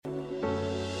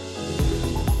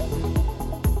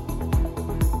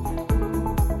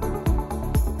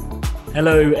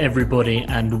Hello, everybody,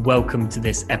 and welcome to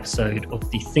this episode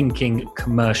of the Thinking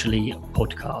Commercially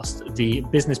podcast, the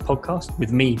business podcast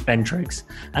with me, Ben Triggs,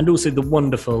 and also the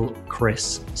wonderful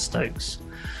Chris Stokes.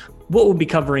 What we'll be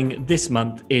covering this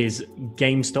month is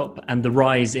GameStop and the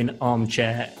rise in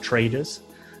armchair traders,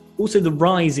 also the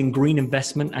rise in green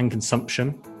investment and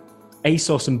consumption,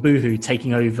 ASOS and Boohoo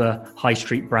taking over high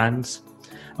street brands,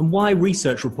 and why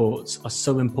research reports are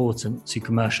so important to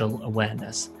commercial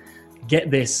awareness.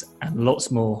 Get this and lots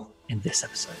more in this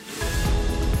episode.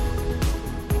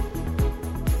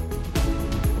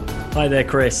 Hi there,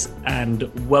 Chris, and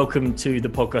welcome to the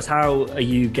podcast. How are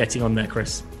you getting on there,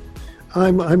 Chris?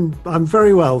 I'm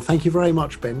very well, thank you very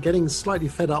much, Ben. Getting slightly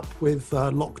fed up with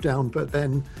lockdown, but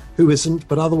then who isn't?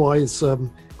 But otherwise,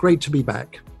 great to be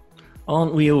back.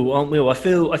 Aren't we all? I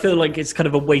feel like it's kind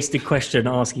of a wasted question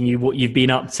asking you what you've been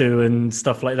up to and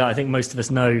stuff like that. I think most of us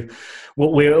know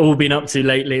what we've all been up to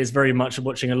lately is very much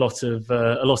watching a lot of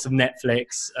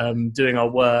Netflix, doing our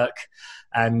work,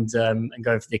 and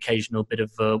going for the occasional bit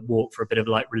of a walk for a bit of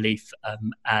light relief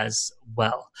as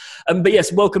well. But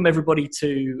yes, welcome everybody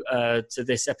to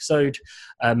this episode.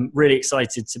 Really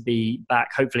excited to be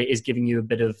back. Hopefully it is giving you a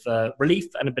bit of relief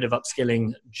and a bit of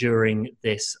upskilling during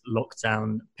this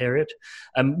lockdown period.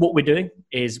 What we're doing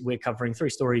is we're covering 3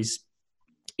 stories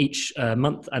each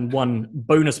month and one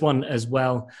bonus one as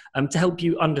well to help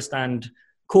you understand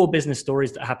core business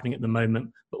stories that are happening at the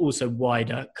moment, but also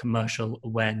wider commercial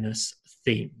awareness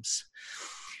themes.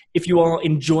 If you are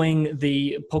enjoying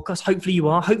the podcast, hopefully you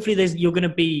are. Hopefully you're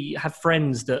going to have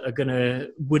friends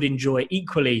that would enjoy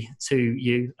equally to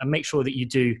you, and make sure that you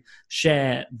do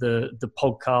share the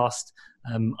podcast.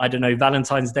 I don't know,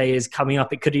 Valentine's Day is coming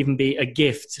up. It could even be a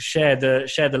gift. Share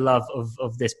the love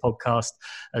of this podcast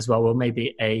as well, or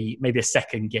maybe a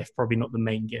second gift, probably not the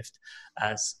main gift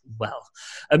as well.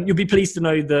 You'll be pleased to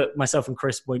know that myself and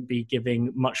Chris won't be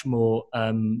giving much more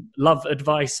love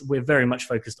advice. We're very much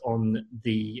focused on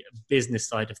the business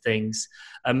side of things,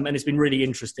 and it's been really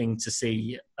interesting to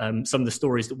see some of the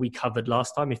stories that we covered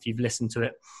last time. If you've listened to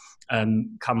it,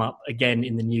 come up again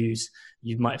in the news.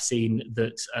 You might have seen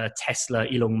that Tesla,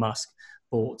 Elon Musk,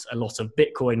 bought a lot of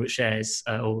Bitcoin, which shares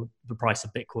or the price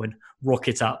of Bitcoin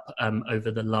rocket up over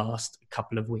the last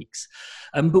couple of weeks.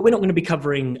 But we're not going to be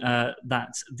covering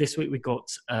that this week. We've got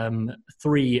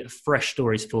 3 fresh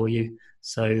stories for you.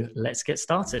 So let's get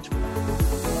started.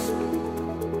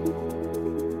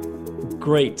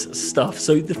 Great stuff.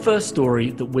 So the first story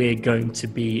that we're going to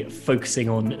be focusing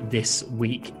on this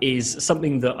week is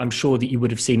something that I'm sure that you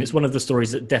would have seen. It's one of the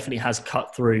stories that definitely has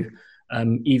cut through,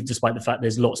 even despite the fact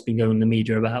there's lots been going on in the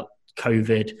media about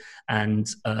COVID and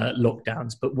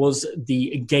lockdowns, but was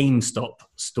the GameStop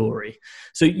story.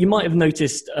 So you might have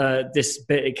noticed this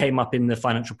bit. It came up in the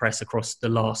financial press across the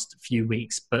last few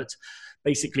weeks, but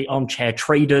basically armchair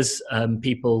traders,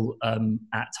 people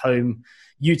at home,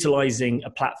 utilizing a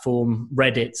platform,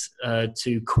 Reddit,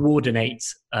 to coordinate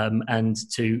and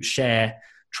to share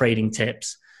trading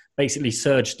tips, basically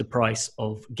surged the price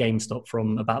of GameStop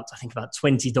from about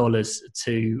 $20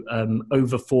 to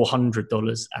over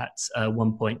 $400 at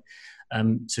one point,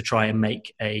 to try and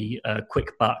make a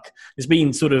quick buck. It's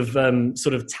been sort of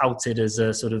touted as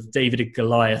a sort of David and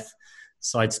Goliath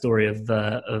side story of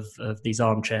these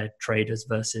armchair traders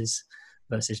versus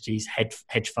these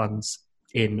hedge funds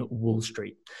in Wall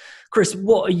Street. Chris,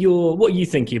 what are you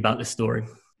thinking about this story?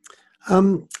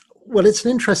 Well, it's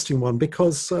an interesting one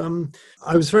because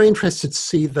I was very interested to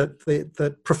see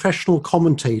that professional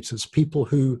commentators, people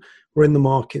who were in the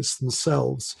markets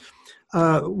themselves,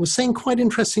 were saying quite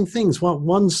interesting things.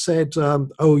 One said,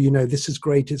 this is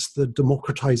great, it's the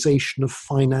democratization of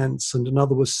finance. And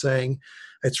another was saying,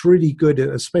 it's really good,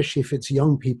 especially if it's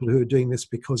young people who are doing this,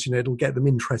 because, it'll get them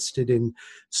interested in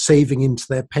saving into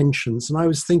their pensions. And I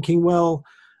was thinking, well,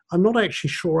 I'm not actually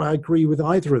sure I agree with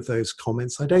either of those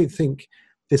comments. I don't think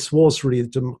this was really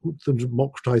the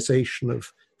democratization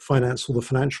of finance or the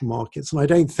financial markets. And I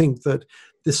don't think that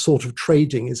this sort of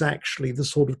trading is actually the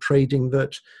sort of trading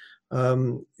that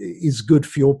is good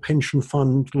for your pension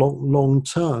fund long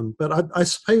term. But I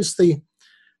suppose the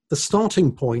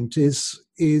starting point is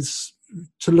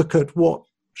to look at what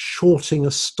shorting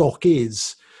a stock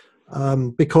is,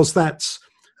 because that's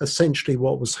essentially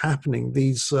what was happening.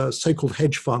 These so-called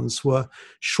hedge funds were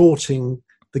shorting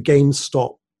the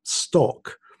GameStop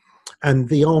stock, and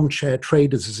the armchair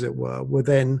traders, as it were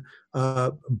then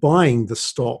buying the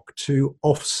stock to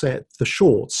offset the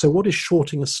short. So what is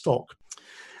shorting a stock?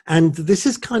 And this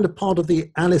is kind of part of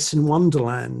the Alice in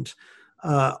Wonderland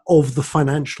of the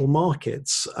financial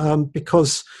markets,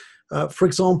 because for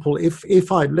example, if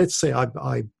let's say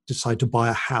I decide to buy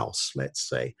a house, let's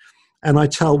say, and I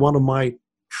tell one of my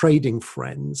trading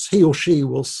friends, he or she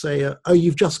will say, oh,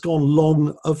 you've just gone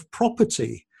long of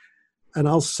property. And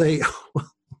I'll say,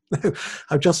 well, no,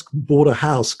 I've just bought a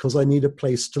house because I need a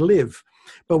place to live.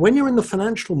 But when you're in the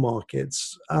financial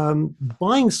markets,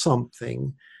 buying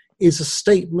something is a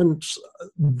statement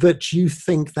that you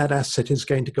think that asset is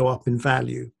going to go up in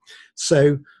value.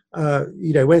 So,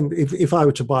 if I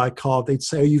were to buy a car, they'd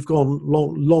say, oh, you've gone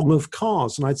long of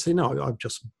cars. And I'd say, no, I've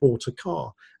just bought a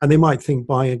car. And they might think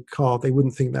buying a car, they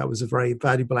wouldn't think that was a very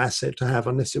valuable asset to have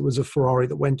unless it was a Ferrari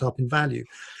that went up in value.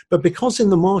 But because in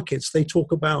the markets, they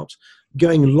talk about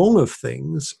going long of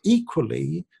things,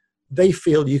 equally, they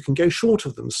feel you can go short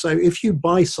of them. So if you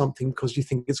buy something because you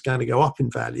think it's going to go up in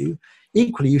value,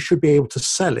 equally, you should be able to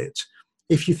sell it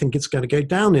if you think it's going to go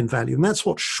down in value. And that's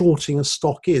what shorting a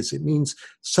stock is. It means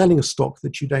selling a stock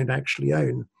that you don't actually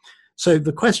own. So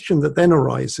the question that then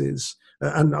arises,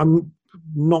 and I'm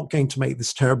not going to make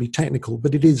this terribly technical,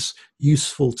 but it is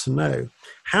useful to know,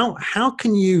 how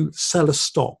can you sell a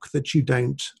stock that you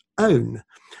don't own?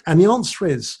 And the answer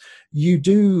is you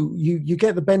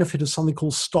get the benefit of something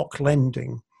called stock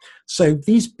lending. So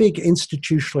these big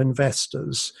institutional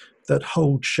investors that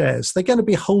hold shares, they're going to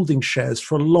be holding shares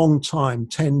for a long time,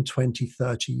 10, 20,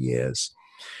 30 years.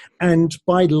 And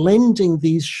by lending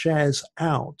these shares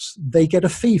out, they get a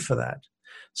fee for that.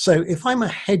 So if I'm a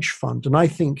hedge fund and I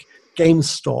think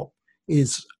GameStop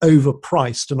is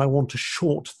overpriced and I want to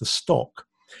short the stock,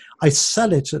 I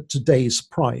sell it at today's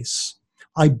price.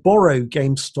 I borrow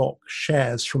GameStop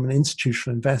shares from an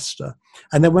institutional investor.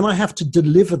 And then when I have to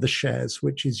deliver the shares,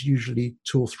 which is usually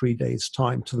 2 or 3 days'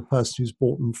 time to the person who's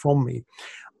bought them from me,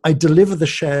 I deliver the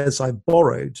shares I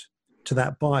borrowed to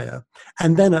that buyer.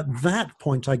 And then at that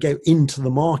point, I go into the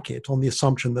market on the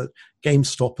assumption that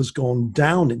GameStop has gone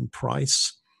down in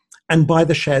price and buy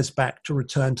the shares back to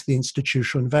return to the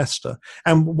institutional investor.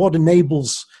 And what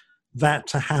enables that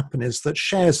to happen is that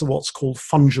shares are what's called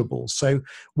fungible. So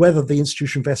whether the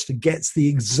institutional investor gets the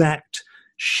exact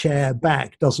share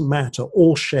back doesn't matter.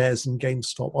 All shares in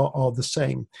GameStop are the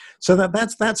same. So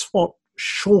that's what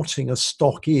shorting a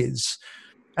stock is.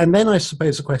 And then I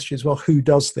suppose the question is, well, who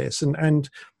does this? And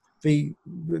the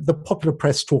popular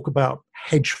press talk about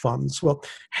hedge funds. Well,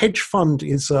 hedge fund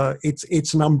is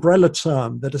it's an umbrella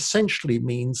term that essentially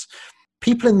means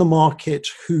people in the market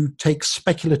who take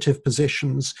speculative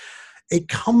positions. It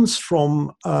comes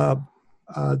from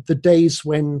the days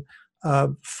when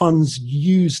funds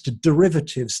used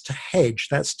derivatives to hedge,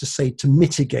 that's to say to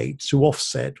mitigate, to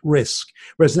offset risk.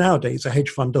 Whereas nowadays, a hedge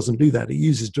fund doesn't do that. It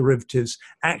uses derivatives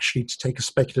actually to take a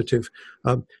speculative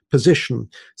position.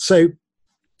 So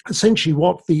essentially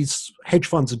what these hedge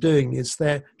funds are doing is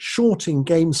they're shorting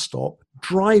GameStop,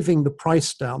 driving the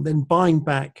price down, then buying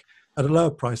back at a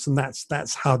lower price, and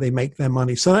that's how they make their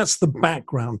money. So that's the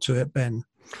background to it, Ben.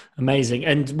 Amazing.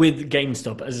 And with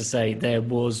GameStop, as I say, there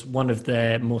was one of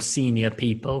their more senior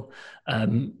people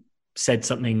said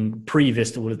something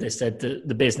previous to all of this, said that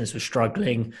the business was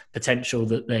struggling, potential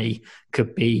that they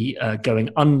could be going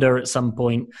under at some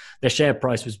point. Their share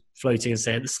price was floating, as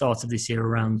I say, at the start of this year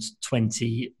around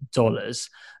 $20.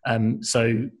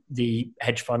 So the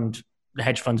hedge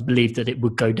funds believed that it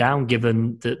would go down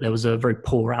given that there was a very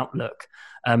poor outlook.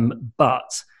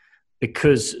 But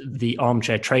because the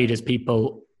armchair traders,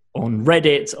 people on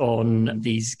Reddit, on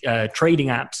these trading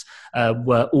apps,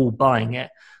 were all buying it,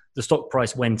 the stock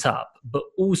price went up. But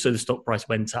also the stock price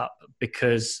went up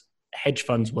because hedge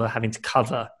funds were having to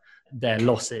cover their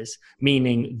losses,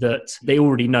 meaning that they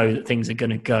already know that things are going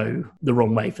to go the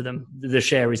wrong way for them. The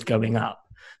share is going up.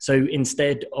 So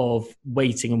instead of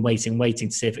waiting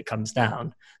to see if it comes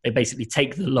down, they basically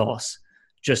take the loss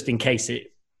just in case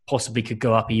it possibly could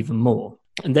go up even more.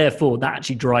 And therefore, that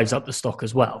actually drives up the stock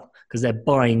as well, because they're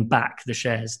buying back the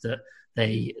shares that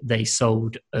they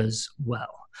sold as well.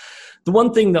 The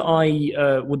one thing that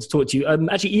I want to talk to you,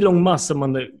 actually Elon Musk,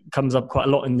 someone that comes up quite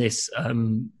a lot in this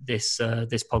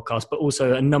podcast, but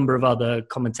also a number of other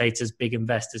commentators, big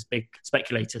investors, big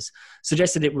speculators,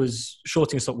 suggested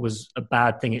shorting stock was a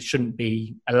bad thing. It shouldn't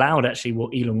be allowed, actually,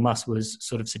 what Elon Musk was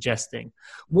sort of suggesting.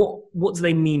 What do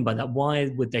they mean by that? Why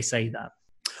would they say that?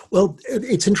 Well,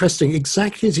 it's interesting.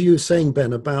 Exactly as you were saying,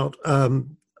 Ben, about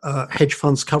hedge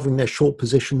funds covering their short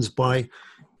positions by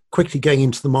quickly going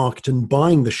into the market and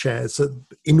buying the shares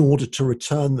in order to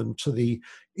return them to the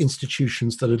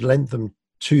institutions that had lent them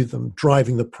to them,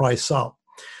 driving the price up.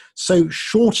 So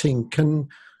shorting can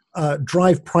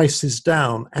drive prices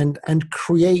down and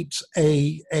create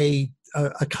a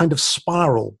kind of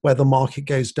spiral where the market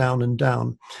goes down and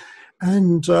down.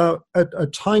 And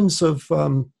at times of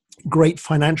great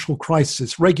financial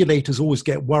crisis, regulators always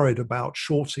get worried about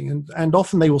shorting, and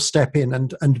often they will step in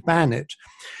and ban it.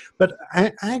 But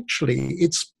actually,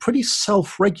 it's pretty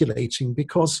self-regulating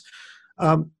because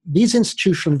these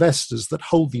institutional investors that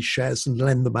hold these shares and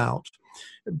lend them out,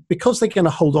 because they're going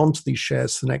to hold on to these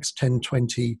shares for the next 10,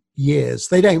 20 years,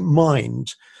 they don't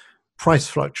mind price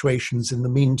fluctuations in the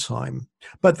meantime.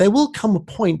 But there will come a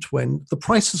point when the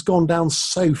price has gone down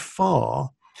so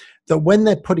far that when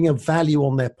they're putting a value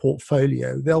on their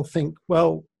portfolio, they'll think,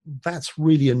 well, that's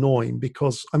really annoying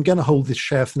because I'm going to hold this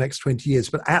share for the next 20 years,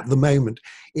 but at the moment,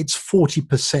 it's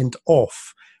 40%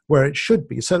 off where it should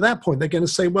be. So at that point, they're going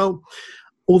to say, well,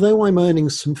 although I'm earning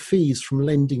some fees from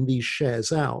lending these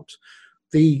shares out,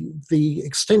 the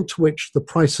extent to which the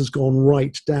price has gone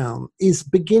right down is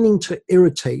beginning to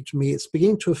irritate me. It's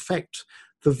beginning to affect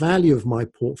the value of my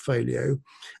portfolio.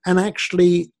 And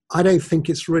actually, I don't think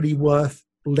it's really worth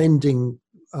lending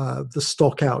the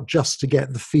stock out just to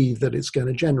get the fee that it's going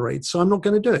to generate. So I'm not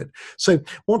going to do it. So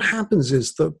what happens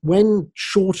is that when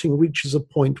shorting reaches a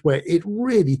point where it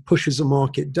really pushes a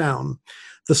market down,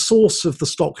 the source of the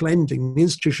stock lending, the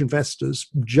institutional investors,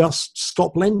 just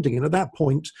stop lending. And at that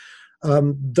point,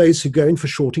 those who go in for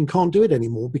shorting can't do it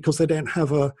anymore because they don't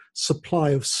have a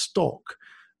supply of stock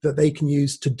that they can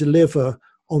use to deliver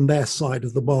on their side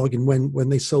of the bargain when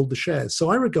they sold the shares.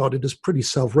 So I regard it as pretty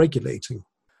self-regulating.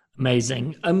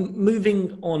 Amazing.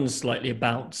 Moving on slightly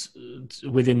about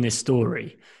within this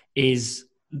story is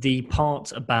the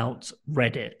part about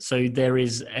Reddit. So there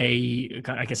is I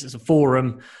guess it's a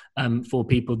forum for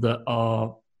people that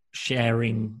are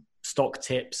sharing stock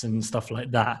tips and stuff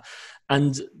like that.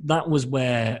 And that was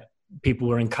where people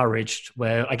were encouraged,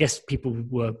 where I guess people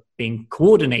were being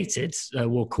coordinated,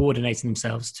 were coordinating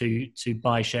themselves to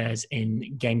buy shares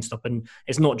in GameStop. And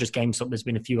it's not just GameStop, there's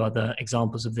been a few other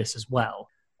examples of this as well.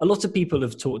 A lot of people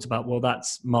have talked about, well,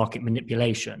 that's market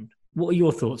manipulation. What are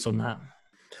your thoughts on that?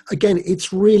 Again,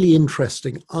 it's really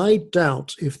interesting. I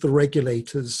doubt if the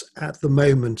regulators at the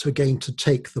moment are going to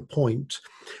take the point.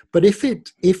 But if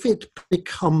it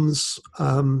becomes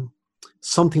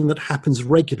something that happens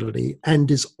regularly and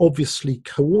is obviously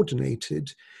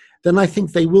coordinated, then I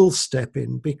think they will step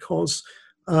in because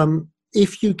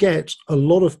if you get a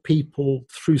lot of people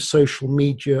through social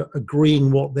media agreeing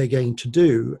what they're going to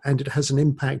do and it has an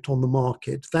impact on the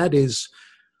market, that is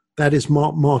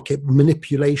market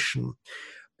manipulation.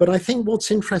 But I think what's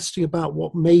interesting about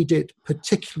what made it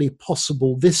particularly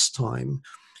possible this time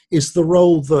is the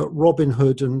role that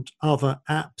Robinhood and other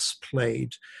apps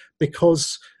played,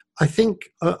 because I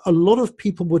think a lot of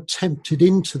people were tempted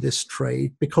into this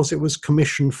trade because it was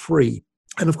commission-free.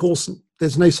 And of course,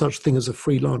 there's no such thing as a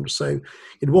free lunch, so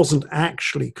it wasn't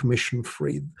actually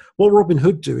commission-free. What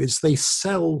Robinhood do is they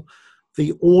sell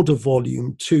the order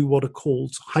volume to what are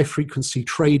called high-frequency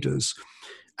traders,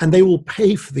 and they will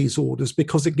pay for these orders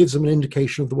because it gives them an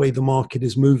indication of the way the market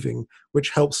is moving, which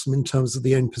helps them in terms of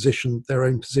their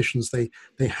own positions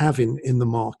they have in the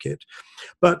market.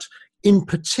 But in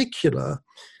particular,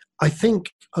 I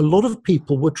think a lot of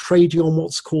people were trading on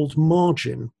what's called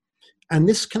margin. And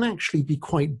this can actually be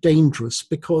quite dangerous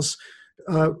because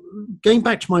going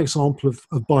back to my example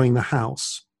of buying the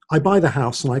house, I buy the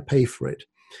house and I pay for it.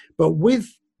 But with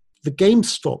the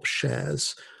GameStop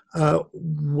shares,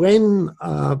 when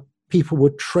people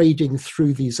were trading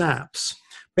through these apps,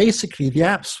 basically the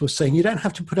apps were saying, you don't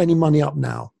have to put any money up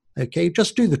now. Okay,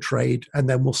 just do the trade and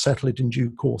then we'll settle it in due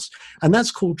course. And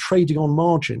that's called trading on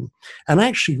margin. And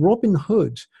actually,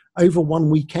 Robinhood, over one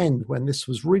weekend when this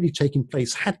was really taking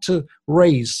place, had to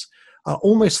raise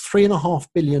almost $3.5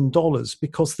 billion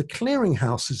because the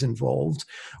clearinghouses involved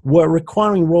were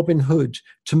requiring Robinhood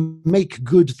to make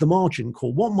good the margin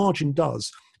call. What margin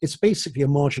does, it's basically a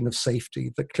margin of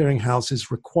safety that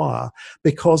clearinghouses require,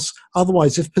 because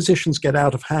otherwise, if positions get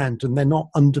out of hand and they're not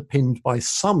underpinned by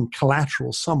some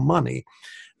collateral, some money,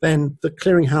 then the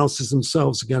clearinghouses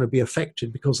themselves are going to be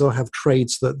affected because they'll have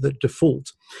trades that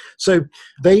default. So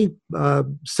they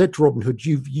said to Robinhood,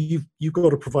 you've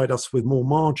got to provide us with more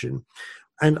margin.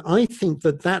 And I think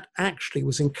that actually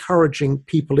was encouraging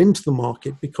people into the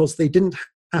market because they didn't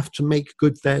have to make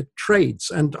good their trades.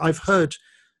 And I've heard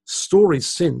stories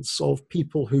since of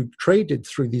people who traded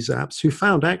through these apps who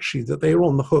found actually that they were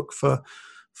on the hook for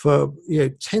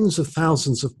tens of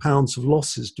thousands of pounds of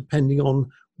losses depending on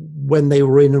when they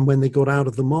were in and when they got out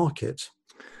of the market.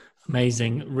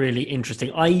 Amazing. Really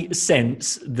interesting. I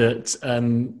sense that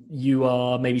you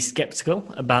are maybe skeptical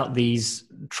about these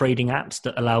trading apps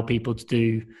that allow people to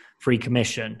do free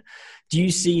commission. Do you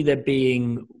see there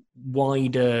being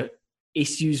wider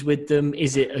issues with them?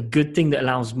 Is it a good thing that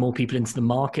allows more people into the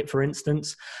market, for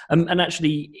instance? And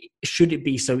actually, should it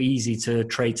be so easy to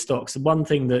trade stocks? One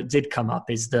thing that did come up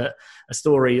is that a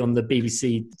story on the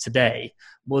BBC today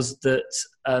was that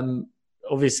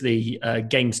obviously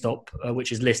GameStop,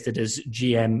 which is listed as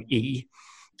GME,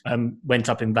 went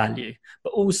up in value,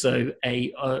 but also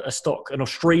a stock, an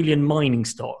Australian mining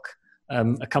stock,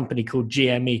 a company called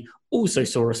GME, also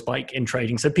saw a spike in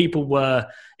trading. So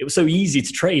it was so easy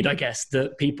to trade, I guess,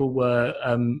 that people were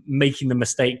making the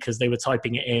mistake because they were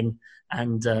typing it in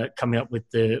and coming up with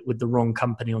the wrong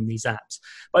company on these apps.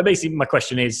 But basically, my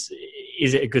question is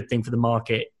it a good thing for the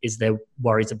market? Is there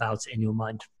worries about it in your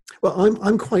mind? Well,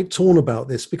 I'm quite torn about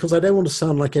this because I don't want to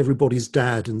sound like everybody's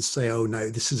dad and say, oh, no,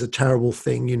 this is a terrible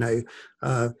thing. You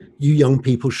young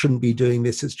people shouldn't be doing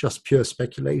this. It's just pure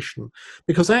speculation.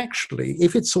 Because actually,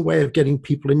 if it's a way of getting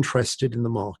people interested in the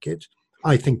market,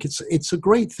 I think it's a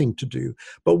great thing to do.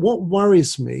 But what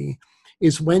worries me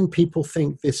is when people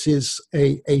think this is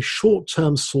a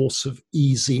short-term source of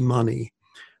easy money,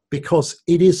 because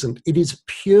it isn't. It is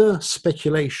pure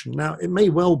speculation. Now, it may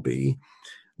well be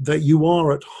that you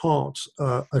are at heart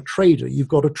a trader. You've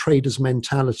got a trader's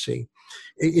mentality,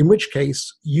 in which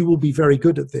case you will be very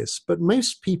good at this. But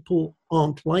most people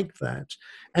aren't like that.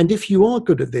 And if you are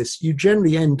good at this, you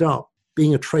generally end up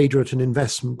being a trader at an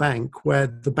investment bank where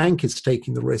the bank is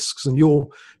taking the risks and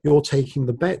you're taking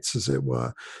the bets, as it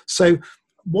were. So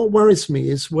what worries me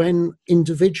is when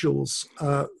individuals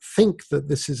think that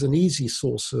this is an easy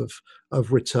source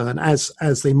of return, as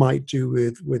they might do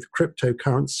with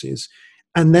cryptocurrencies,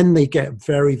 and then they get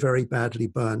very, very badly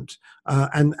burnt.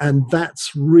 And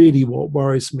that's really what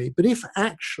worries me. But if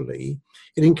actually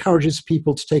it encourages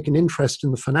people to take an interest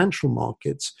in the financial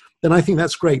markets, then I think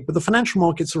that's great. But the financial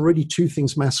markets are really two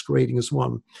things masquerading as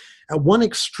one. At one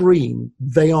extreme,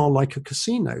 they are like a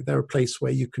casino. They're a place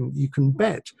where you can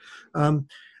bet.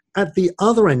 At the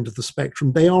other end of the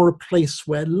spectrum, they are a place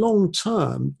where long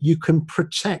term you can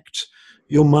protect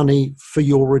your money for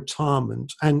your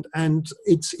retirement, and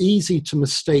it's easy to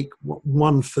mistake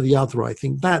one for the other. I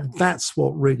think that's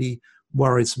what really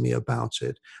worries me about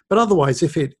it. But otherwise,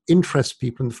 if it interests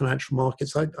people in the financial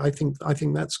markets, I think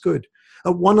that's good.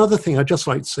 One other thing I'd just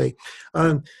like to say.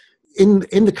 In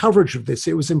the coverage of this,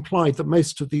 it was implied that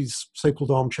most of these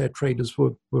so-called armchair traders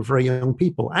were very young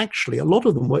people. Actually, a lot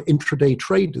of them were intraday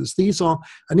traders.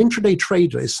 An intraday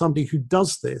trader is somebody who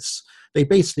does this. They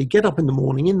basically get up in the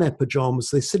morning in their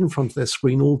pajamas, they sit in front of their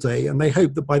screen all day, and they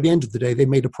hope that by the end of the day they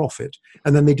made a profit.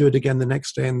 And then they do it again the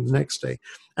next day and the next day.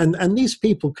 And these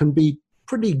people can be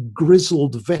pretty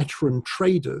grizzled veteran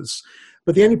traders.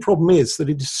 But the only problem is that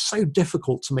it is so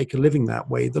difficult to make a living that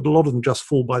way that a lot of them just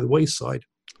fall by the wayside.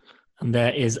 And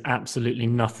there is absolutely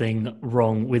nothing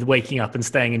wrong with waking up and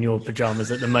staying in your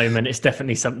pajamas at the moment. It's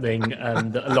definitely something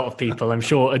that a lot of people, I'm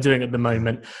sure, are doing at the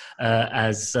moment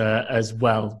as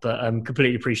well. But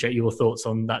completely appreciate your thoughts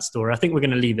on that story. I think we're going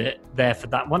to leave it there for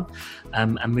that one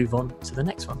and move on to the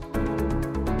next one.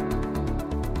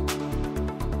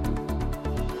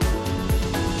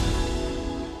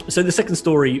 So the second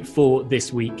story for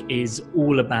this week is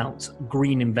all about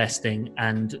green investing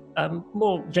and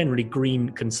more generally green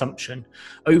consumption.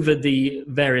 Over the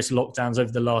various lockdowns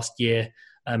over the last year,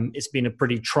 it's been a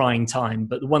pretty trying time,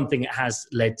 but the one thing it has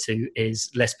led to is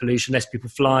less pollution, less people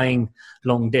flying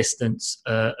long distance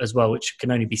as well, which can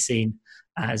only be seen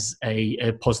as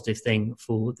a positive thing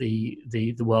for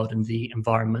the world and the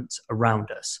environment around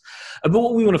us. But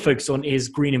what we want to focus on is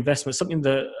green investment, something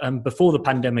that before the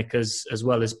pandemic as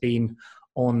well has been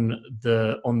on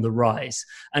the rise.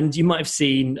 And you might have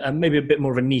seen maybe a bit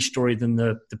more of a niche story than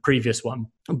the previous one,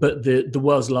 but the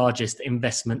world's largest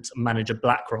investment manager,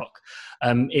 BlackRock,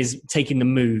 is taking the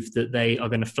move that they are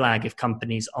going to flag if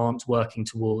companies aren't working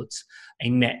towards a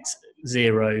net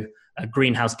zero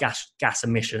greenhouse gas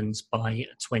emissions by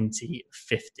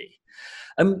 2050.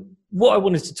 What I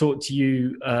wanted to talk to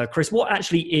you, Chris, what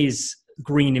actually is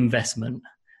green investment?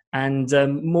 And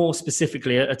more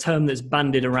specifically, a term that's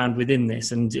bandied around within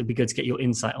this, and it'd be good to get your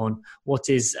insight on, what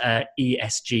is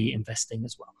ESG investing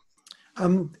as well?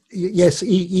 Yes,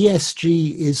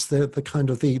 ESG is the kind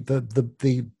of the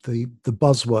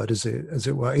buzzword, as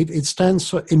it were. It stands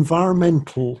for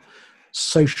environmental,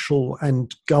 social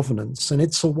and governance, and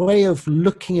it's a way of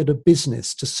looking at a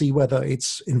business to see whether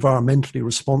it's environmentally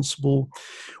responsible,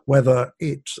 whether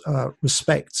it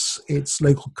respects its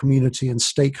local community and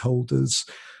stakeholders.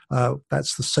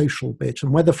 That's the social bit,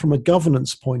 and whether from a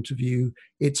governance point of view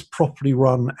it's properly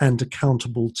run and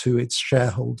accountable to its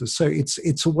shareholders. So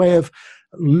it's a way of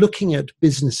looking at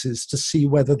businesses to see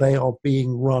whether they are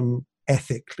being run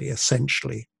ethically,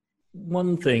 essentially.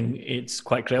 one thing, it's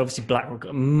quite clear. Obviously, BlackRock,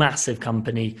 a massive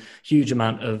company, huge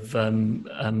amount of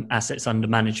assets under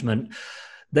management.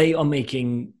 They are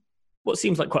making what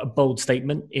seems like quite a bold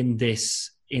statement in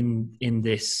this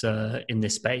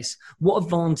space. What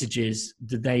advantages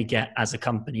do they get as a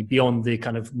company beyond the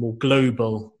kind of more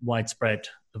global, widespread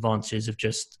advantages of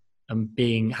just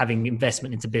having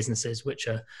investment into businesses which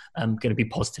are going to be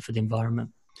positive for the environment?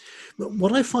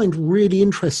 What I find really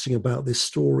interesting about this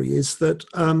story is that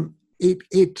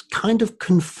it kind of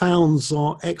confounds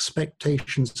our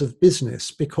expectations of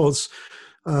business, because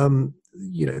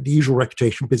the usual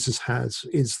reputation business has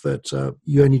is that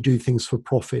you only do things for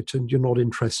profit and you're not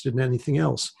interested in anything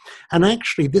else. And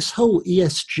actually, this whole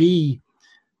ESG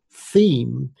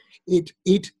theme,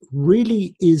 it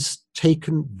really is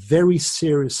taken very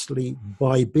seriously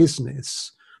by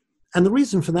business. And the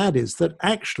reason for that is that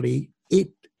actually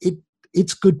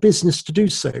it's good business to do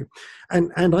so.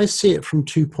 And I see it from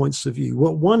 2 points of view.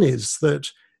 Well, one is that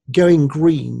going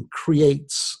green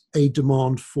creates a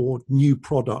demand for new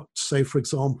products. So, for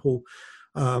example,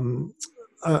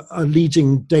 a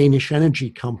leading Danish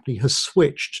energy company has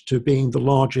switched to being the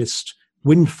largest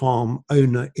wind farm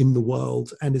owner in the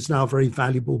world and is now a very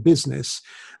valuable business.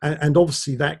 And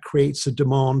obviously that creates a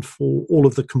demand for all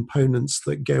of the components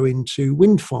that go into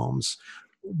wind farms.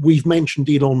 We've mentioned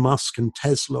Elon Musk and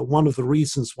Tesla. One of the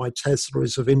reasons why Tesla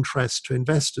is of interest to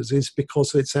investors is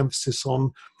because of its emphasis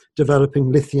on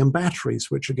developing lithium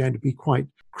batteries, which are going to be quite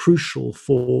crucial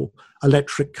for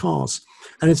electric cars.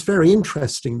 And it's very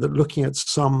interesting that looking at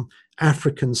some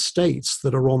African states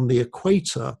that are on the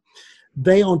equator,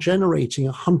 they are generating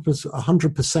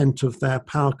 100% of their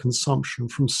power consumption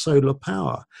from solar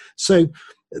power. So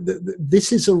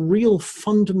this is a real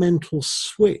fundamental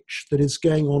switch that is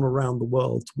going on around the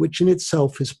world, which in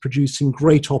itself is producing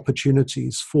great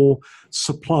opportunities for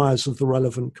suppliers of the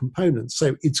relevant components.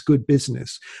 So it's good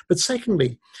business. But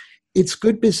secondly, it's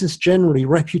good business generally,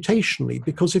 reputationally,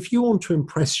 because if you want to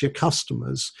impress your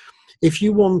customers, if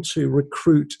you want to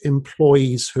recruit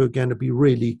employees who are going to be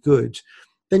really good,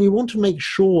 then you want to make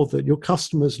sure that your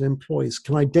customers and employees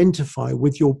can identify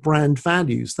with your brand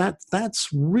values. That's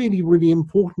really, really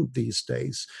important these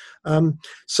days.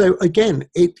 So again,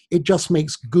 it just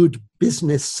makes good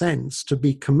business sense to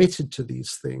be committed to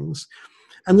these things.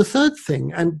 And the third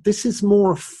thing, and this is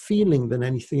more a feeling than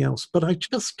anything else, but I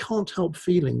just can't help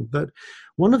feeling that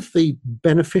one of the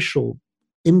beneficial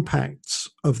impacts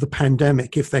of the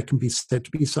pandemic, if there can be said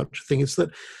to be such a thing, is that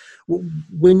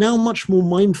we're now much more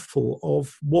mindful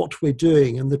of what we're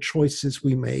doing and the choices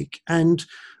we make. And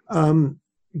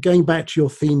going back to your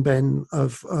theme, Ben,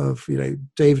 of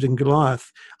David and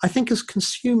Goliath, I think as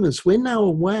consumers, we're now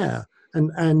aware,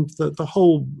 and the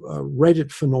whole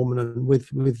Reddit phenomenon with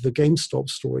the GameStop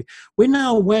story, we're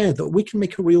now aware that we can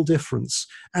make a real difference.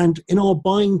 And in our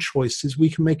buying choices, we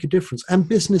can make a difference. And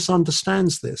business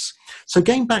understands this. So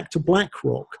going back to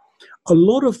BlackRock, a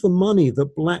lot of the money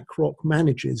that BlackRock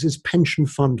manages is pension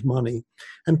fund money.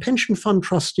 And pension fund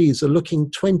trustees are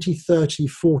looking 20, 30,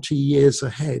 40 years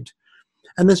ahead.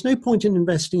 And there's no point in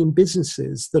investing in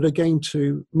businesses that are going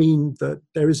to mean that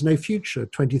there is no future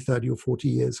 20, 30 or 40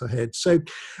 years ahead. So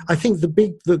I think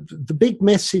the big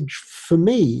message for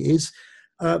me is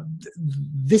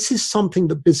this is something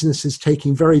that business is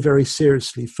taking very, very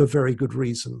seriously for very good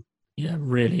reason. Yeah,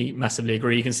 really massively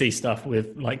agree. You can see stuff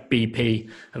with like BP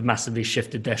have massively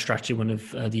shifted their strategy, one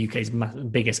of the UK's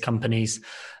biggest companies,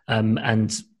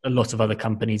 and a lot of other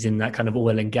companies in that kind of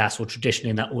oil and gas, or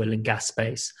traditionally in that oil and gas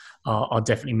space, are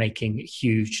definitely making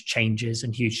huge changes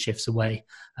and huge shifts away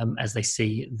as they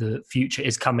see the future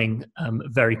is coming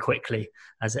very quickly,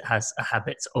 as it has a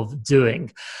habit of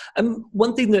doing.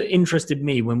 One thing that interested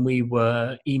me when we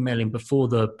were emailing before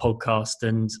the podcast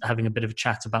and having a bit of a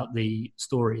chat about the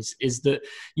stories is that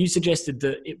you suggested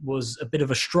that it was a bit of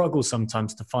a struggle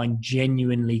sometimes to find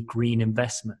genuinely green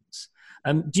investments.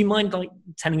 Do you mind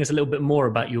telling us a little bit more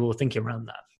about your thinking around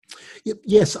that?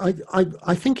 Yes,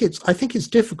 I think it's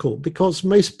difficult because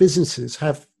most businesses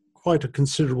have quite a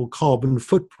considerable carbon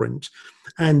footprint,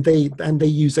 and they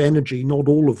use energy, not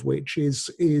all of which is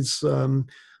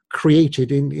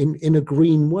created in a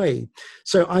green way.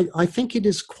 So I think it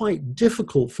is quite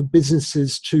difficult for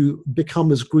businesses to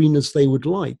become as green as they would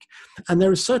like. And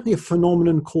there is certainly a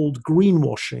phenomenon called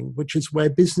greenwashing, which is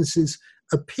where businesses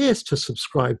appear to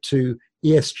subscribe to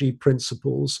ESG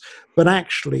principles, but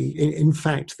actually, in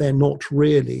fact, they're not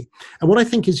really. And what I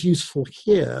think is useful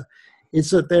here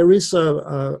is that there is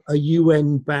a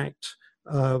UN-backed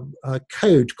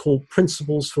code called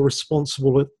Principles for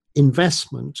Responsible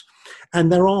Investment.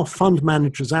 And there are fund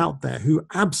managers out there who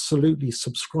absolutely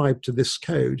subscribe to this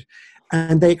code.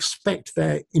 and they expect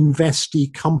their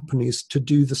investee companies to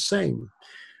do the same.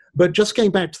 But just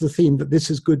going back to the theme that this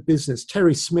is good business,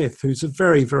 Terry Smith, who's a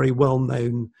very, very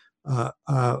well-known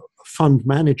fund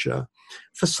manager,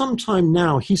 for some time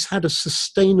now, he's had a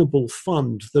sustainable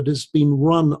fund that has been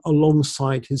run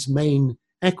alongside his main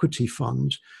equity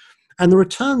fund. And the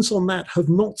returns on that have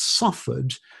not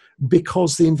suffered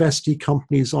because the investee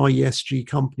companies are ESG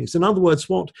companies. In other words,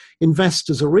 what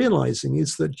investors are realizing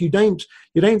is that you don't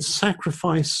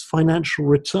sacrifice financial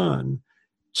return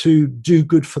to do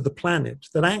good for the planet,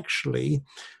 that actually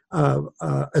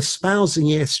espousing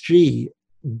ESG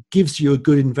gives you a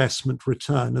good investment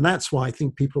return. And that's why I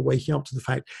think people are waking up to the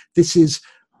fact this is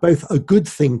both a good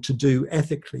thing to do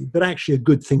ethically, but actually a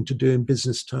good thing to do in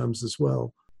business terms as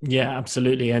well. Yeah,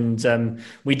 absolutely. And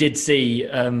we did see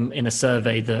in a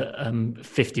survey that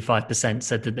 55%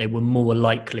 said that they were more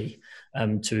likely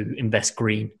to invest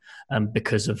green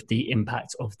because of the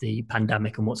impact of the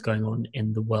pandemic and what's going on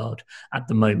in the world at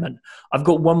the moment. I've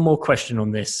got one more question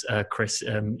on this, Chris,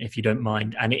 if you don't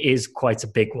mind. And it is quite a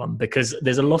big one because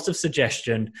there's a lot of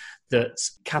suggestion that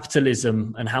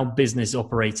capitalism and how business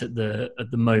operate at the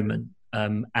moment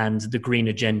and the green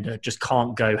agenda just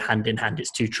can't go hand in hand.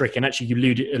 It's too tricky. And actually, you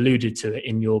alluded to it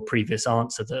in your previous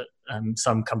answer that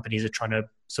some companies are trying to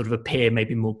sort of appear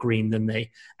maybe more green than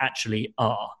they actually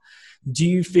are. Do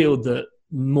you feel that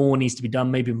more needs to be done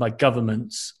maybe by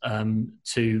governments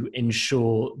to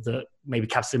ensure that maybe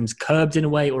capitalism is curbed in a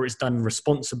way, or it's done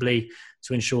responsibly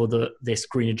to ensure that this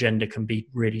green agenda can be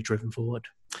really driven forward?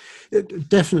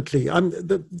 Definitely.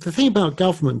 The thing about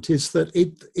government is that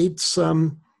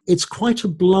it's quite a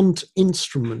blunt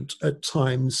instrument at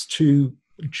times to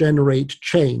generate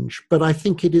change. But I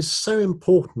think it is so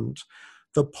important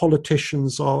that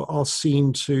politicians are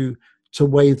seen to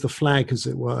wave the flag, as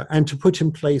it were, and to put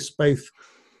in place both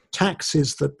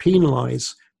taxes that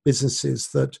penalize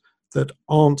businesses that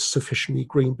aren't sufficiently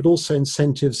green, but also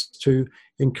incentives to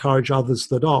encourage others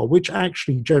that are, which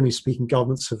actually, generally speaking,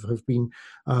 governments have been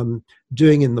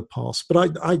doing in the past,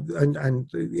 but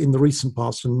and in the recent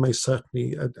past, and most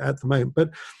certainly at the moment.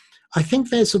 But I think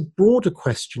there's a broader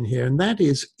question here, and that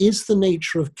is the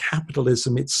nature of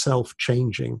capitalism itself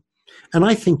changing? And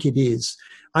I think it is.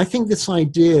 I think this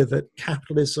idea that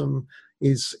capitalism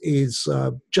is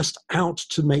just out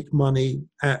to make money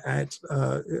at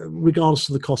regardless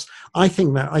of the cost. I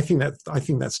think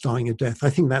that's dying a death. I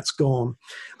think that's gone.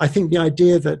 I think the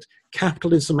idea that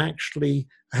capitalism actually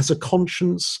has a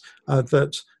conscience,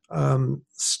 that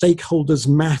stakeholders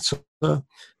matter,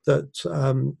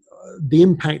 that the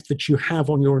impact that you have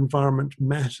on your environment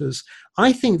matters.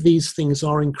 I think these things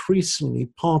are increasingly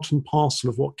part and parcel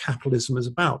of what capitalism is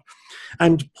about.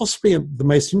 And possibly the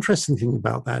most interesting thing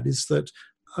about that is that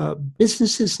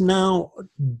businesses now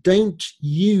don't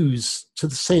use to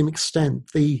the same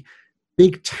extent the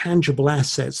big tangible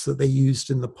assets that they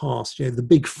used in the past, the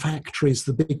big factories,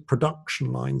 the big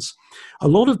production lines. A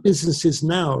lot of businesses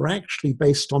now are actually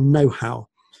based on know-how,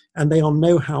 and they are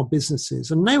know-how businesses.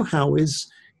 And know-how is,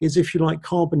 if you like,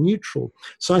 carbon neutral.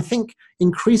 So I think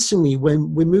increasingly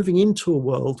when we're moving into a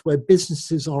world where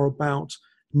businesses are about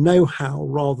know-how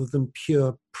rather than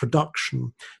pure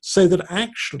production, so that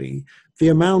actually the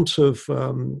amount of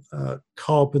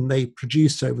carbon they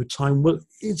produce over time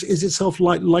is itself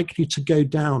likely to go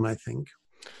down, I think.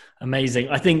 Amazing.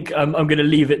 I think I'm going to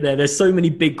leave it there. There's so many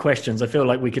big questions. I feel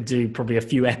like we could do probably a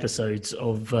few episodes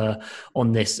of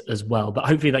on this as well. But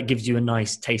hopefully that gives you a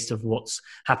nice taste of what's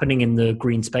happening in the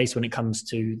green space when it comes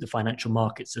to the financial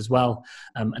markets as well.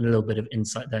 And a little bit of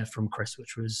insight there from Chris,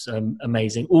 which was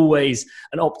amazing. Always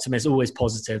an optimist, always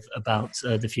positive about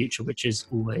the future, which is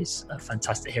always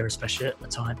fantastic here, especially at a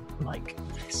time like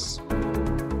this.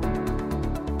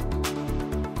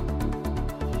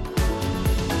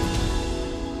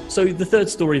 So the third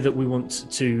story that we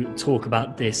want to talk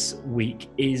about this week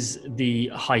is the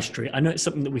high street. I know it's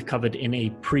something that we've covered in a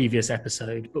previous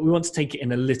episode, but we want to take it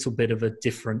in a little bit of a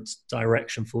different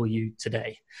direction for you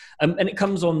today. And it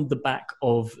comes on the back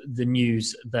of the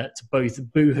news that both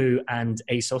Boohoo and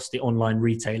ASOS, the online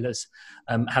retailers,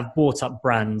 have bought up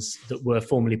brands that were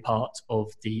formerly part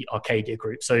of the Arcadia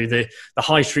Group. So the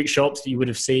high street shops that you would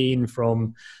have seen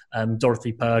from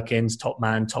Dorothy Perkins,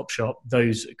 Topman, Topshop,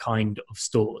 those kind of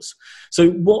stores.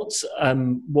 So what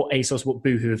ASOS, what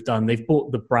Boohoo have done, they've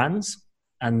bought the brands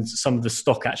and some of the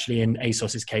stock actually in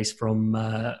ASOS's case from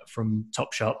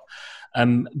Topshop,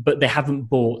 but they haven't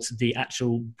bought the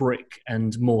actual brick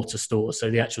and mortar stores. So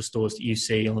the actual stores that you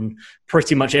see on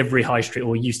pretty much every high street,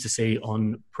 or used to see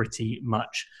on pretty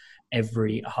much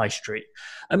every high street.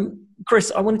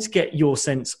 Chris, I wanted to get your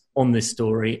sense on this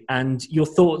story and your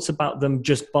thoughts about them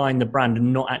just buying the brand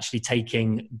and not actually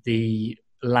taking the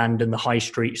land and the high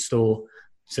street store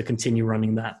to continue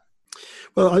running that.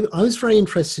 Well, I was very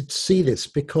interested to see this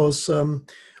because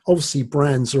obviously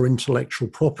brands are intellectual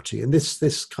property, and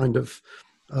this kind of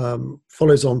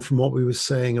follows on from what we were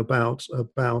saying about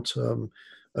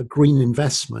a green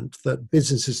investment, that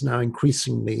businesses now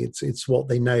increasingly it's what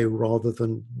they know rather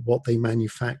than what they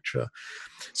manufacture.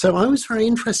 So I was very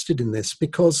interested in this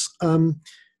because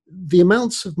the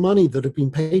amounts of money that have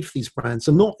been paid for these brands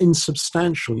are not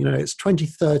insubstantial. You know, it's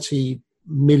 20-30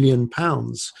 million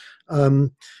pounds.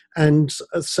 And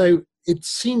so it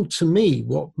seemed to me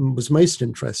what was most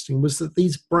interesting was that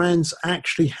these brands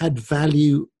actually had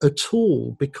value at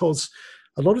all, because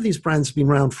a lot of these brands have been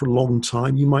around for a long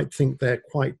time. You might think they're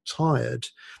quite tired.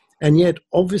 And yet,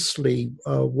 obviously,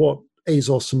 what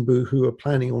ASOS and Boohoo are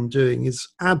planning on doing is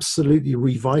absolutely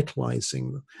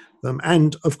revitalizing them.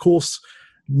 And, of course,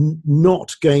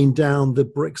 not going down the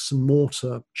bricks and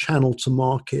mortar channel to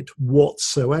market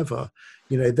whatsoever.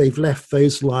 You know, they've left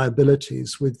those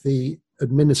liabilities with the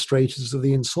administrators of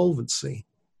the insolvency.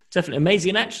 Definitely amazing.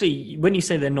 And actually, when you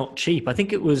say they're not cheap, I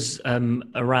think it was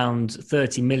around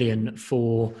 30 million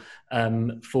for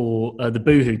the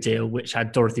Boohoo deal, which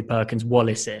had Dorothy Perkins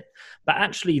Wallace in. But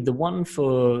actually, the one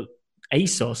for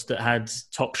ASOS that had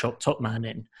Topshop Topman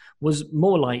in was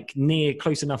more like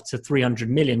close enough to 300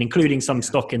 million, including some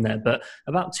stock in there, but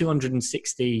about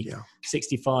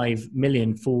 65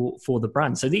 million for the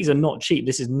brand. So these are not cheap.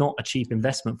 This is not a cheap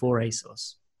investment for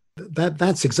ASOS.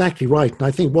 That's exactly right. And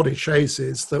I think what it shows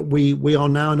is that we are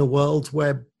now in a world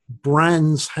where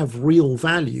brands have real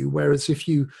value, whereas if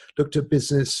you looked at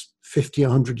business 50,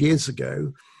 100 years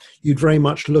ago, you'd very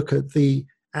much look at the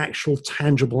actual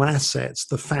tangible assets,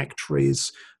 the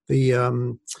factories,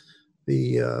 the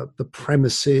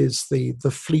premises,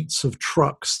 the fleets of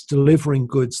trucks delivering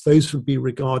goods. Those would be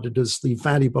regarded as the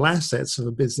valuable assets of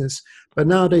a business. But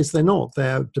nowadays they're not.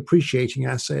 They're depreciating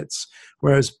assets,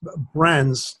 whereas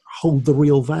brands hold the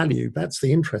real value. That's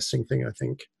the interesting thing, I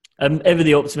think. Ever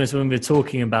the optimist, when we were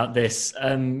talking about this,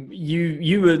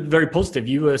 you were very positive.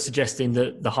 You were suggesting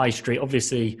that the high street,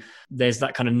 obviously, there's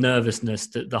that kind of nervousness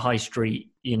that the high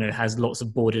street, you know, has lots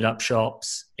of boarded up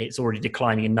shops. It's already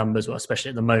declining in numbers, well, especially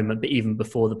at the moment, but even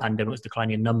before the pandemic, it was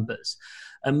declining in numbers.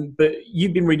 But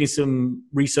you've been reading some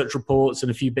research reports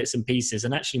and a few bits and pieces,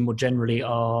 and actually more generally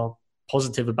are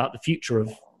positive about the future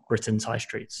of Britain's high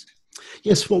streets.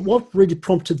 Yes, well, what really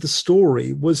prompted the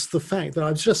story was the fact that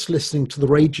I was just listening to the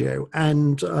radio,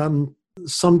 and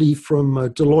somebody from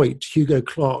Deloitte, Hugo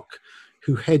Clark,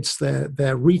 who heads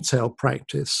their retail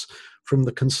practice from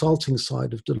the consulting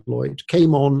side of Deloitte,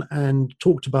 came on and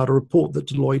talked about a report that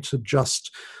Deloitte had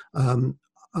just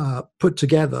put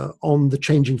together on the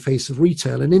changing face of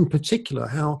retail, and in particular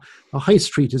how the high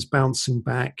street is bouncing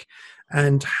back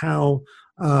and how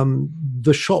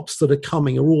the shops that are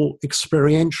coming are all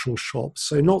experiential shops.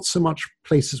 So not so much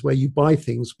places where you buy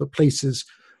things, but places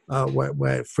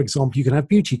where, for example, you can have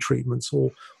beauty treatments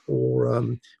or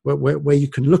where you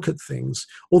can look at things.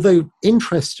 Although,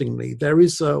 interestingly, there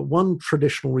is one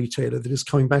traditional retailer that is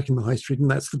coming back in the high street,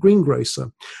 and that's the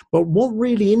greengrocer. But what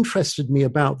really interested me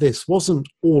about this wasn't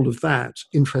all of that,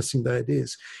 interesting though it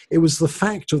is. It was the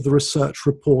fact of the research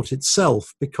report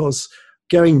itself, because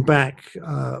going back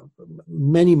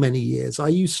many, many years, I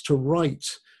used to write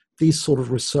these sort of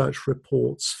research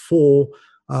reports for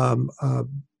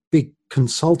big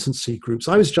consultancy groups.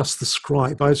 I was just the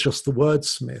scribe, I was just the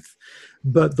wordsmith.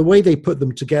 But the way they put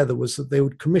them together was that they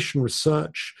would commission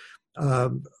research.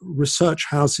 Research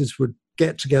houses would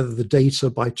get together the data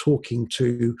by talking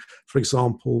to, for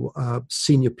example,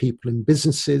 senior people in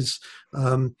businesses,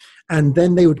 and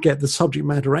then they would get the subject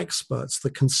matter experts,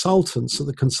 the consultants of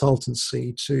the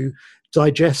consultancy, to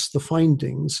digest the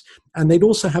findings, and they'd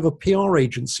also have a PR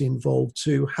agency involved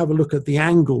to have a look at the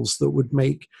angles that would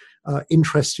make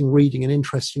interesting reading and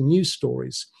interesting news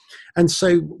stories. And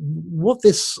so what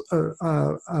this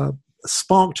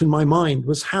sparked in my mind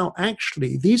was how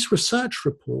actually these research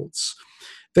reports,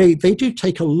 they do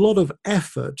take a lot of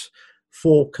effort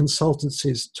for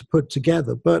consultancies to put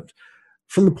together. But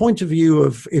from the point of view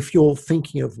of if you're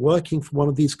thinking of working for one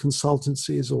of these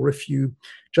consultancies, or if you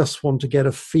just want to get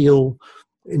a feel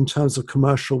in terms of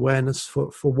commercial awareness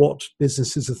for what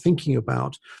businesses are thinking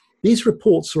about, these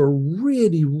reports are a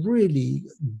really, really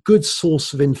good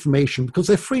source of information because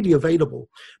they're freely available,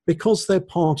 because they're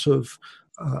part of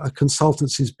a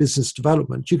consultancy's business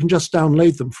development. You can just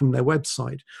download them from their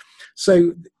website.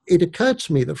 So it occurred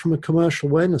to me that from a commercial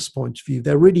awareness point of view,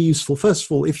 they're really useful. First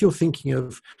of all, if you're thinking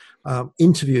of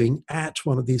interviewing at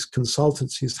one of these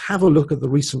consultancies, have a look at the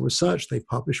recent research they've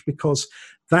published, because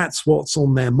that's what's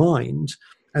on their mind.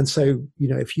 And so,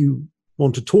 if you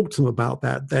want to talk to them about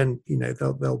that, then,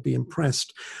 they'll be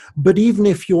impressed. But even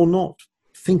if you're not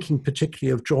thinking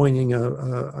particularly of joining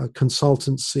a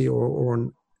consultancy or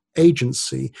an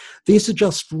agency, these are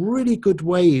just really good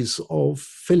ways of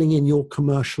filling in your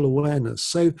commercial awareness.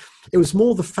 So it was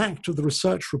more the fact of the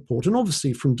research report, and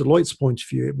obviously from Deloitte's point of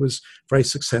view it was very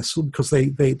successful because they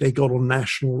got on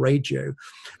national radio.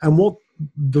 And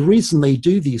the reason they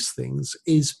do these things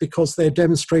is because they're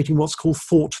demonstrating what's called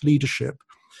thought leadership.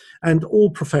 And all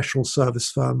professional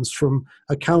service firms, from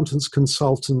accountants,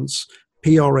 consultants,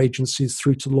 PR agencies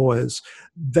through to lawyers,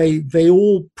 they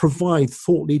all provide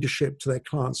thought leadership to their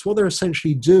clients. What they're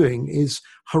essentially doing is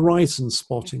horizon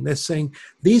spotting. They're saying,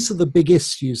 these are the big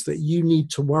issues that you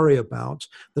need to worry about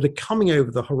that are coming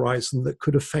over the horizon that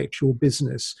could affect your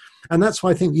business. And that's why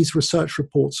I think these research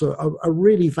reports are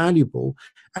really valuable.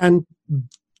 And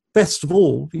best of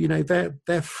all,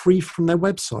 they're free from their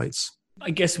websites. I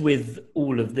guess with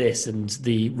all of this and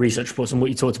the research reports and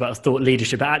what you talked about, thought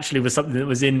leadership, it actually was something that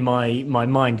was in my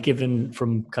mind, given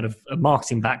from kind of a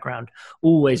marketing background.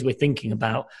 Always we're thinking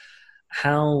about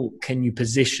how can you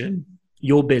position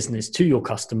your business to your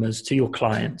customers, to your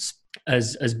clients,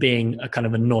 as being a kind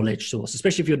of a knowledge source,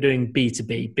 especially if you're doing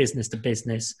B2B, business to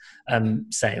business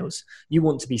sales. You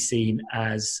want to be seen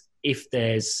as, if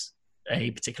there's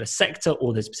a particular sector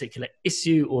or there's a particular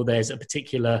issue or there's a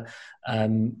particular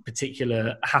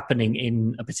happening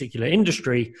in a particular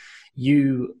industry,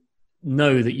 you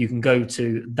know that you can go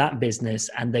to that business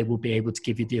and they will be able to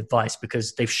give you the advice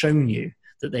because they've shown you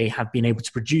that they have been able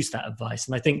to produce that advice.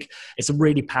 And I think it's a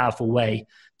really powerful way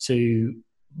to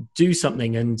do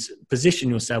something and position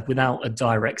yourself without a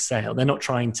direct sale. They're not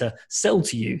trying to sell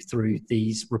to you through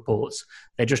these reports.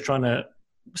 They're just trying to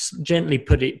gently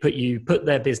put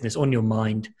their business on your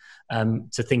mind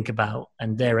to think about,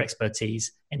 and their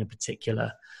expertise in a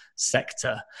particular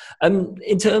sector.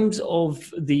 In terms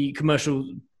of the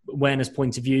commercial awareness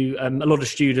point of view, a lot of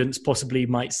students possibly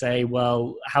might say,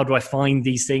 well, how do I find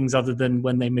these things other than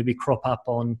when they maybe crop up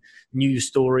on news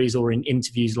stories or in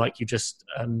interviews like you just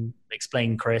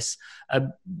explained, Chris?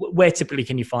 Where typically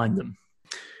can you find them?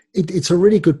 It's a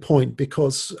really good point,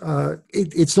 because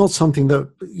it's not something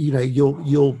that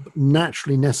you'll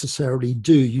naturally necessarily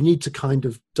do. You need to kind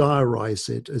of diarize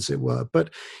it, as it were. But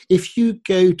if you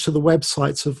go to the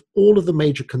websites of all of the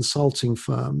major consulting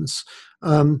firms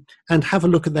and have a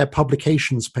look at their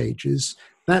publications pages,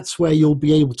 that's where you'll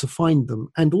be able to find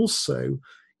them. And also,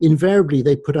 invariably,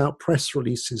 they put out press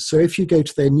releases. So if you go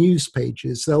to their news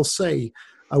pages, they'll say,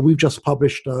 we've just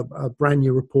published a brand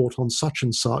new report on such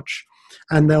and such.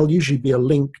 And there'll usually be a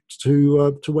link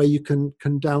to where you can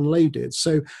download it.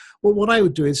 So what I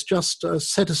would do is just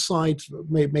set aside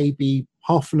maybe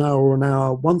half an hour or an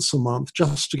hour once a month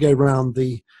just to go around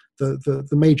the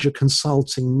major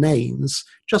consulting names,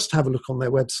 just to have a look on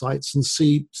their websites and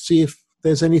see if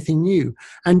there's anything new.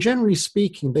 And generally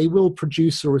speaking, they will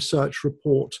produce a research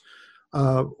report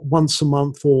once a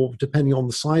month, or depending on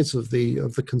the size of the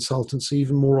consultancy,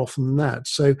 even more often than that.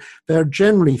 So there are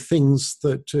generally things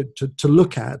that to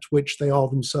look at, which they are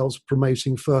themselves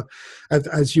promoting for,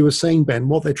 as you were saying, Ben.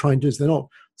 What they're trying to do is they're not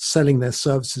selling their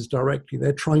services directly.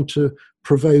 They're trying to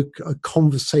provoke a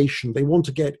conversation. They want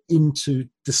to get into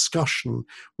discussion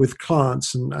with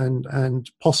clients and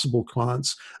possible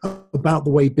clients about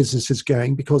the way business is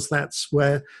going, because that's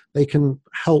where they can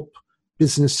help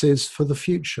businesses for the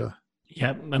future.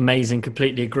 Yeah, amazing.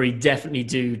 Completely agree. Definitely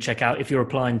do check out, if you're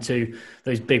applying to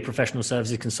those big professional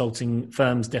services consulting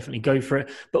firms, definitely go for it.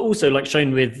 But also, like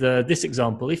shown with this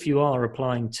example, if you are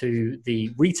applying to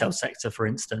the retail sector, for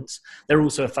instance, they're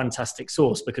also a fantastic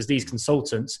source, because these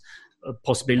consultants are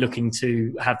possibly looking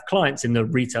to have clients in the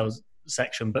retail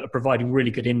section, but are providing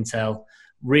really good intel,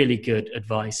 really good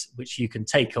advice, which you can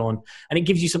take on. And it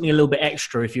gives you something a little bit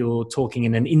extra if you're talking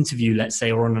in an interview, let's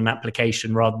say, or on an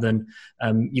application, rather than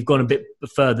you've gone a bit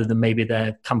further than maybe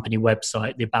their company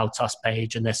website, the About Us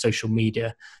page and their social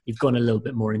media. You've gone a little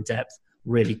bit more in depth.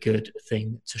 Really good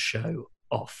thing to show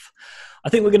off. I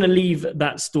think we're going to leave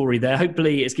that story there.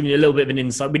 Hopefully it's given you a little bit of an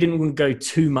insight. We didn't want to go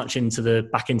too much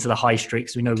back into the high street,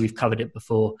 because we know we've covered it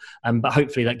before. But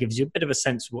hopefully that gives you a bit of a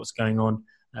sense of what's going on,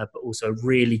 but also a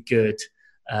really good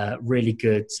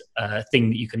thing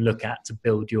that you can look at to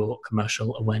build your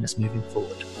commercial awareness moving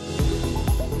forward.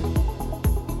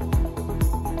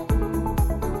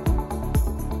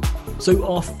 So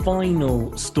our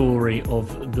final story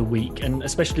of the week, and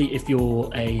especially if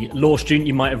you're a law student,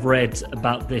 you might have read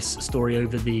about this story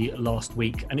over the last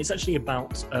week, and it's actually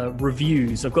about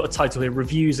reviews. I've got a title here: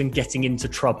 "Reviews and Getting into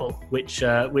Trouble," which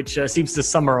seems to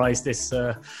summarise this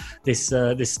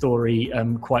story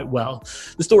quite well.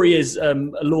 The story is a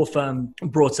law firm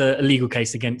brought a legal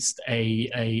case against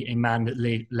a man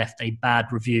that left a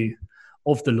bad review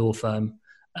of the law firm,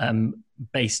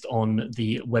 based on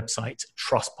the website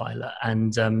Trustpilot,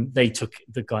 and they took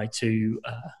the guy to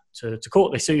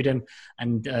court. They sued him,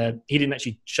 and he didn't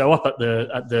actually show up at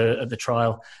the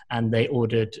trial. And they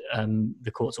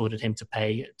the courts ordered him to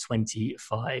pay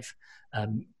 25K.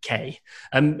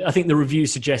 I think the review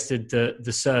suggested that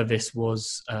the service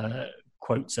was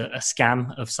quote a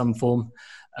scam of some form.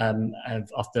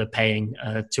 After paying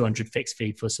a 200 fixed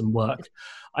fee for some work.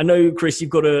 I know, Chris, you've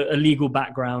got a legal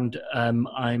background.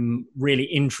 I'm really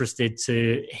interested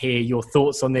to hear your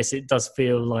thoughts on this. It does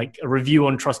feel like a review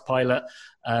on Trustpilot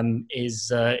is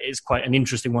quite an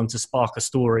interesting one to spark a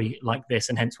story like this,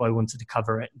 and hence why I wanted to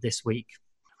cover it this week.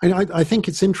 I think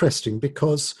it's interesting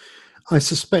because I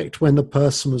suspect when the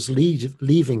person was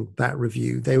leaving that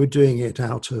review, they were doing it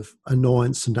out of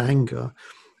annoyance and anger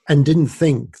and didn't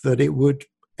think that it would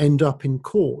end up in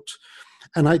court.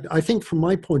 And I think from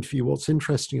my point of view, what's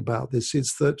interesting about this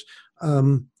is that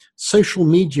social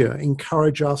media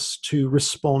encourage us to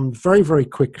respond very, very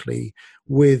quickly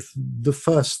with the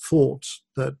first thought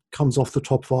that comes off the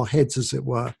top of our heads, as it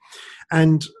were.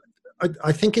 And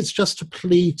I think it's just a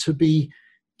plea to be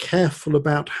careful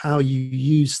about how you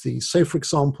use these. So, for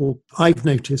example, I've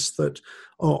noticed that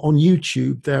on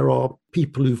YouTube, there are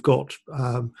people who've got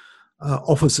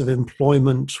offers of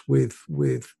employment with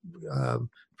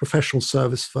professional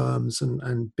service firms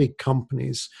and big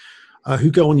companies who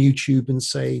go on YouTube and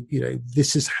say,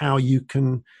 this is how you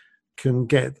can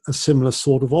get a similar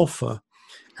sort of offer.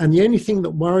 And the only thing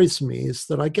that worries me is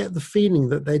that I get the feeling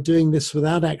that they're doing this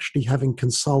without actually having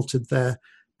consulted their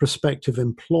prospective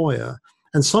employer.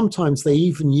 And sometimes they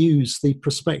even use the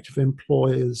prospective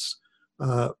employer's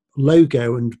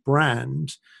logo and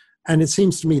brand. And it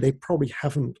seems to me they probably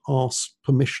haven't asked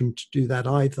permission to do that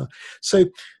either. So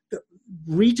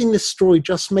reading this story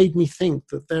just made me think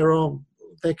that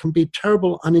there can be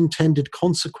terrible unintended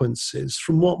consequences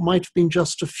from what might have been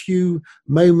just a few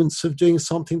moments of doing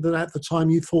something that at the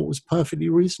time you thought was perfectly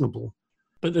reasonable.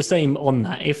 But the same on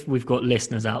that, if we've got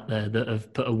listeners out there that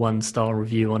have put a 1-star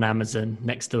review on Amazon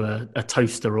next to a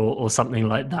toaster or something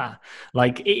like that,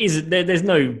 there's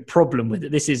no problem with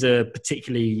it. This is a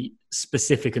particularly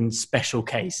specific and special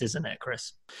case, isn't it,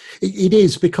 Chris? It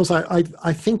is, because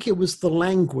I think it was the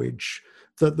language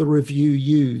that the review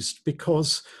used,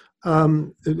 because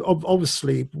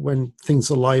obviously when things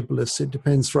are libelous, it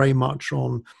depends very much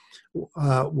on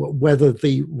whether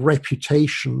the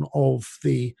reputation of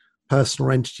the person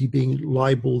or entity being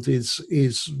libeled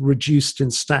is reduced in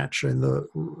stature in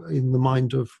the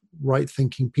mind of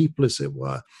right-thinking people, as it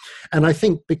were. And I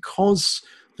think because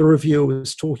the reviewer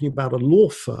was talking about a law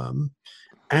firm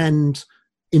and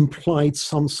implied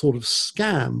some sort of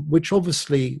scam, which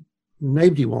obviously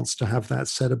nobody wants to have that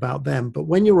said about them. But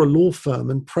when you're a law firm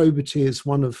and probity is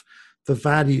one of the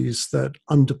values that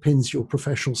underpins your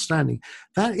professional standing,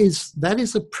 that is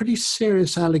a pretty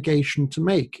serious allegation to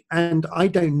make. And I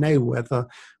don't know whether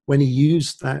when he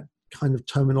used that kind of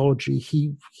terminology,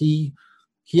 he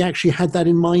actually had that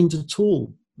in mind at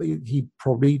all. He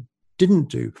probably didn't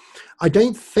do. I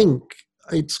don't think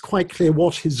it's quite clear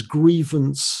what his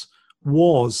grievance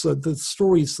was. The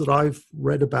stories that I've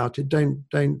read about it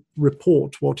don't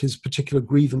report what his particular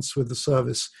grievance with the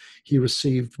service he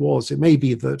received was. It may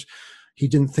be that he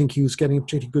didn't think he was getting a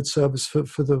particularly good service for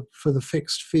the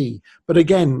fixed fee. But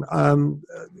again,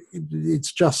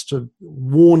 it's just to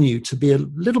warn you to be a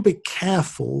little bit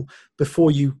careful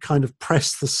before you kind of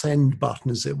press the send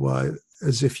button, as it were,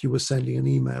 as if you were sending an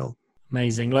email.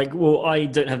 Amazing. I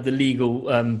don't have the legal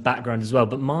background as well,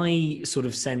 but my sort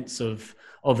of sense of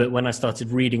it when I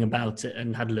started reading about it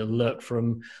and had a little look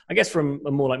from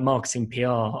a more like marketing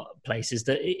PR place, is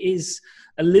that it is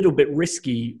a little bit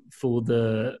risky for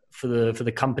the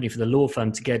company, for the law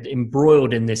firm, to get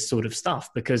embroiled in this sort of stuff,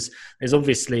 because there's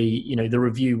obviously, the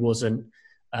review wasn't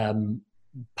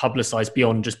publicized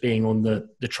beyond just being on the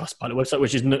Trustpilot website,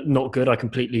 which is not good. I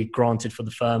completely granted for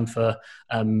the firm for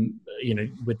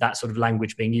with that sort of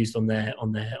language being used on their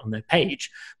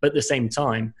page. But at the same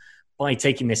time, by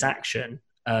taking this action,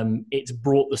 it's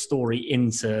brought the story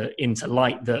into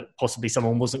light that possibly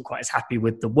someone wasn't quite as happy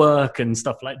with the work and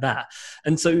stuff like that.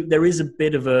 And so there is a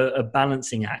bit of a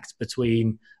balancing act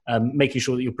between making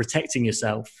sure that you're protecting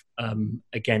yourself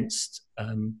against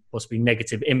possibly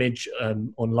negative image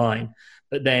online,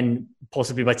 but then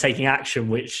possibly by taking action,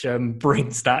 which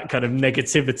brings that kind of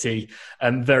negativity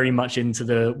very much into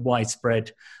the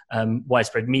widespread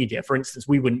media. For instance,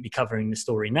 we wouldn't be covering the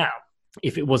story now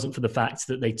if it wasn't for the fact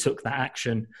that they took that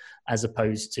action, as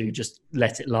opposed to just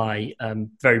let it lie.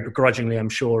 Very begrudgingly, I'm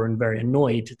sure, and very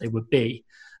annoyed they would be.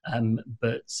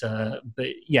 But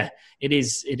yeah, it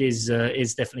is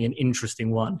definitely an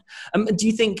interesting one. Do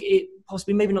you think it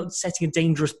possibly, maybe not setting a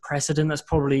dangerous precedent, that's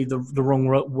probably the wrong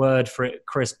word for it,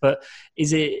 Chris, but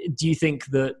do you think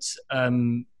that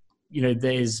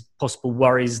there's possible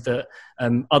worries that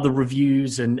other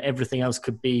reviews and everything else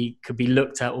could be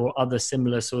looked at, or other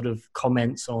similar sort of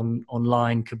comments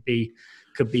online could be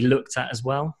looked at as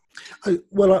well?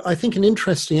 Well, I think an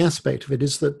interesting aspect of it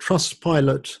is that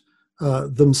Trustpilot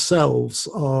themselves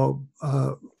are,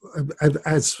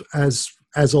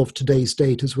 as of today's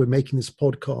date, as we're making this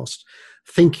podcast,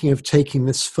 thinking of taking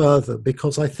this further,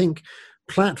 because I think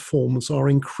platforms are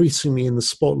increasingly in the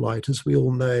spotlight, as we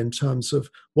all know, in terms of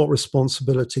what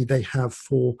responsibility they have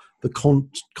for the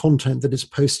content that is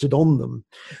posted on them.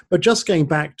 But just going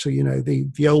back to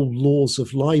the old laws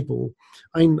of libel,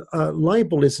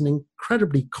 libel is an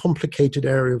incredibly complicated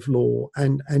area of law,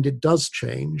 and it does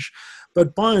change.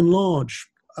 But by and large,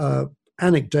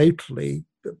 anecdotally,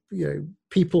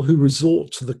 people who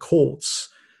resort to the courts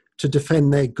to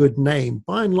defend their good name,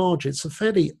 by and large, it's a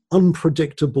fairly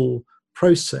unpredictable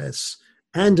process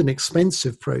and an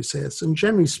expensive process. And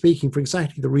generally speaking, for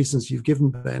exactly the reasons you've given,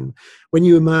 Ben, when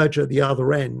you emerge at the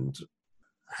other end,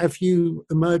 have you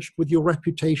emerged with your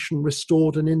reputation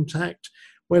restored and intact?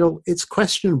 Well, it's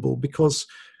questionable, because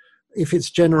if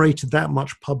it's generated that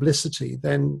much publicity,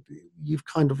 then you've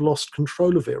kind of lost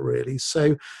control of it, really.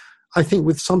 So I think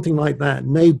with something like that,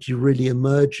 nobody really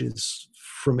emerges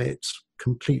from it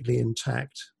completely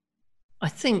intact. I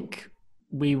think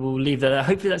we will leave that.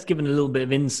 Hopefully that's given a little bit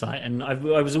of insight. And I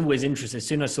was always interested. As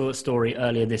soon as I saw a story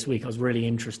earlier this week, I was really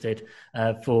interested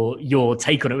for your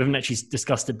take on it. We haven't actually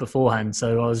discussed it beforehand,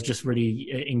 so I was just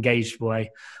really engaged by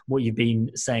what you've been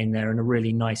saying there in a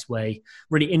really nice way,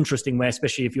 really interesting way,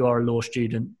 especially if you are a law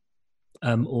student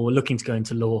or looking to go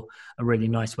into law, a really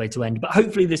nice way to end. But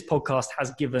hopefully this podcast has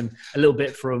given a little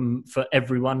bit for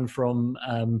everyone, from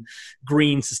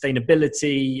green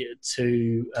sustainability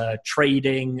to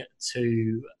trading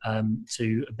to a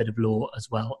bit of law as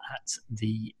well at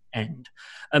the end.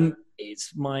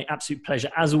 It's my absolute pleasure,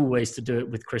 as always, to do it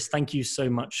with Chris. Thank you so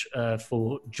much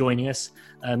for joining us.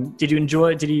 Did you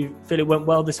enjoy it? Did you feel it went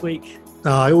well this week?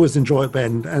 I always enjoy it,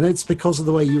 Ben, and it's because of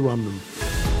the way you run them.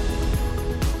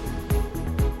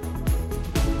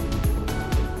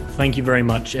 Thank you very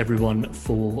much, everyone,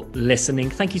 for listening.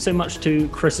 Thank you so much to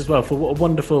Chris as well for what a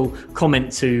wonderful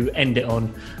comment to end it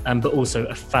on, but also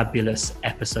a fabulous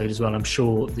episode as well. I'm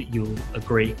sure that you'll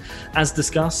agree. As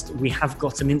discussed, we have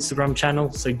got an Instagram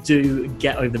channel, so do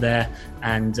get over there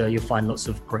and you'll find lots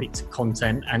of great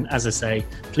content. And as I say,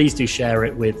 please do share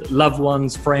it with loved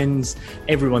ones, friends,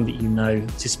 everyone that you know,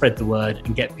 to spread the word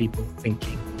and get people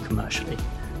thinking commercially.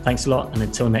 Thanks a lot, and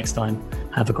until next time,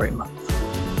 have a great month.